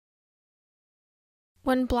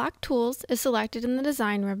When Block Tools is selected in the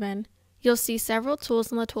Design ribbon, you'll see several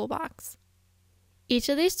tools in the toolbox. Each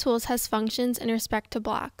of these tools has functions in respect to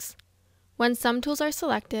blocks. When some tools are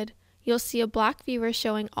selected, you'll see a block viewer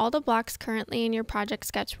showing all the blocks currently in your project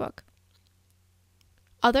sketchbook.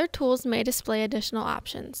 Other tools may display additional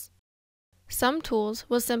options. Some tools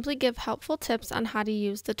will simply give helpful tips on how to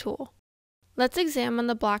use the tool. Let's examine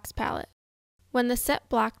the Blocks palette. When the Set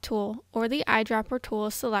Block tool or the Eyedropper tool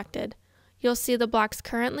is selected, you'll see the blocks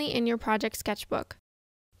currently in your project sketchbook.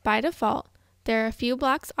 By default, there are a few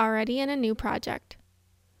blocks already in a new project.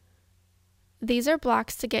 These are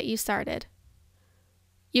blocks to get you started.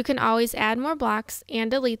 You can always add more blocks and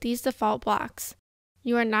delete these default blocks.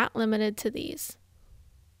 You are not limited to these.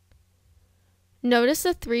 Notice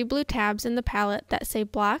the 3 blue tabs in the palette that say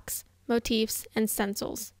Blocks, Motifs, and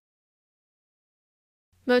Stencils.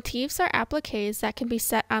 Motifs are appliques that can be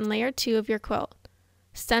set on layer 2 of your quilt.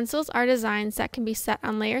 Stencils are designs that can be set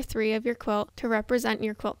on layer 3 of your quilt to represent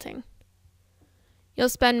your quilting. You'll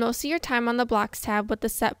spend most of your time on the Blocks tab with the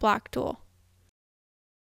Set Block tool.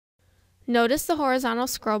 Notice the horizontal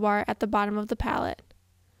scroll bar at the bottom of the palette.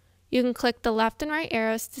 You can click the left and right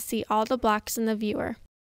arrows to see all the blocks in the viewer.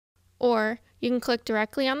 Or you can click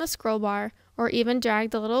directly on the scroll bar or even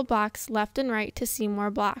drag the little blocks left and right to see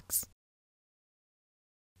more blocks.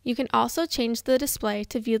 You can also change the display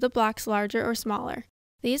to view the blocks larger or smaller.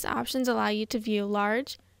 These options allow you to view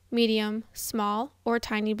large, medium, small, or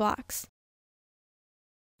tiny blocks.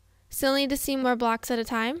 Still need to see more blocks at a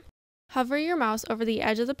time? Hover your mouse over the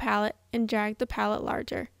edge of the palette and drag the palette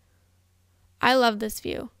larger. I love this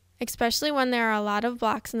view, especially when there are a lot of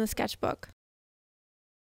blocks in the sketchbook.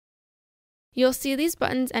 You'll see these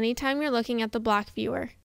buttons anytime you're looking at the block viewer.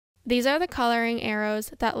 These are the coloring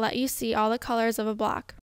arrows that let you see all the colors of a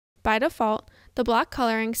block. By default, the block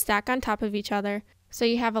colorings stack on top of each other, so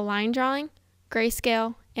you have a line drawing,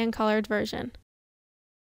 grayscale, and colored version.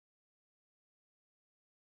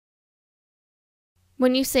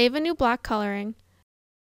 When you save a new block coloring,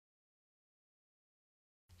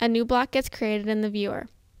 a new block gets created in the viewer.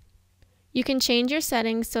 You can change your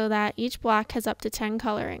settings so that each block has up to 10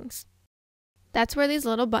 colorings. That's where these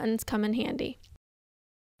little buttons come in handy.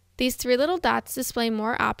 These 3 little dots display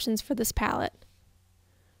more options for this palette.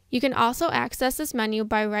 You can also access this menu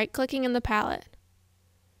by right-clicking in the palette.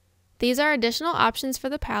 These are additional options for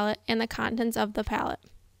the palette and the contents of the palette.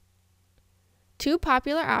 2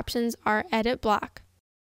 popular options are Edit Block,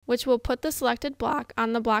 which will put the selected block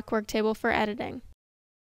on the block worktable for editing,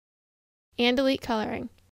 and Delete Coloring.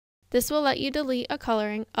 This will let you delete a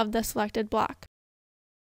coloring of the selected block.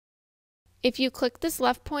 If you click this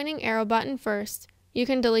left-pointing arrow button first, you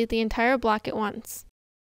can delete the entire block at once.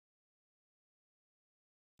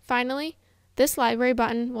 Finally, this library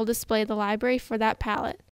button will display the library for that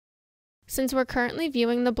palette. Since we're currently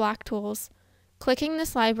viewing the block tools, clicking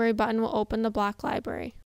this library button will open the block library.